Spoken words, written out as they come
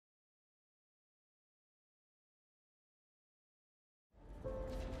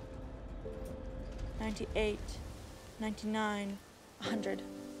98, 99, 100.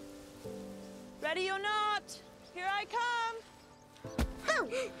 Ready or not, here I come!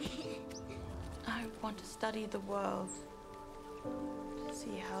 I want to study the world, to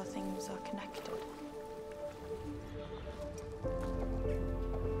see how things are connected.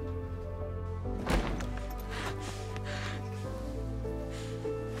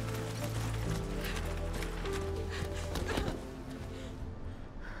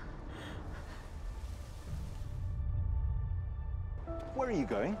 Where are you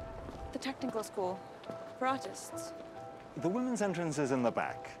going? The technical school, for artists. The women's entrance is in the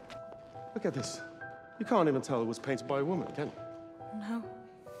back. Look at this. You can't even tell it was painted by a woman, can you? No.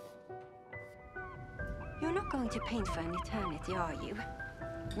 You're not going to paint for an eternity, are you?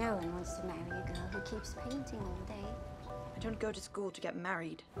 No one wants to marry a girl who keeps painting all day. I don't go to school to get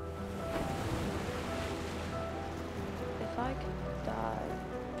married. If I could die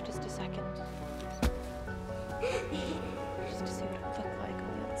for just a second. Just to see what it would look like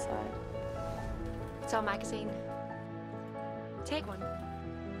on the other side. It's our magazine. Take one.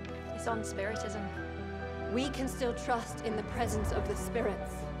 It's on spiritism. We can still trust in the presence of the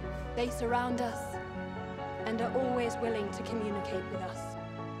spirits. They surround us and are always willing to communicate with us.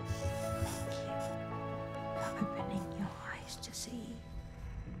 Thank you for opening your eyes to see.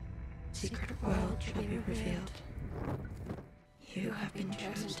 Secret world shall be revealed. You have been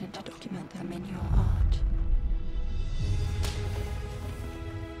chosen to document them in your art.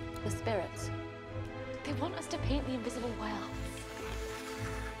 The spirits. They want us to paint the invisible world.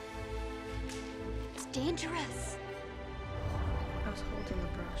 It's dangerous. I was holding the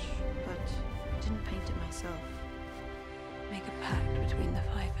brush, but didn't paint it myself. Make a pact between the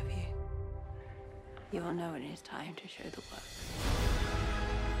 5 of you. You will know when it is time to show the work.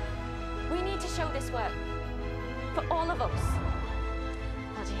 We need to show this work. For all of us.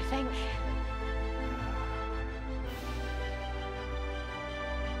 What do you think?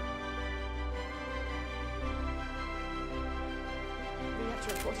 We have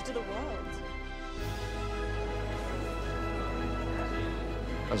to report it to the world.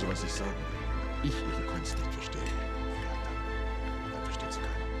 Also, was ich sagen will, ich ihre Kunst nicht verstehe. Dann versteht sie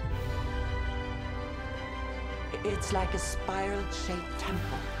keiner. It's like a spiral-shaped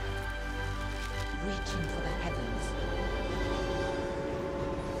temple, reaching for the heavens.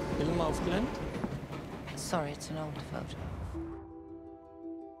 Hilma auf Klint? Sorry, it's an old photo.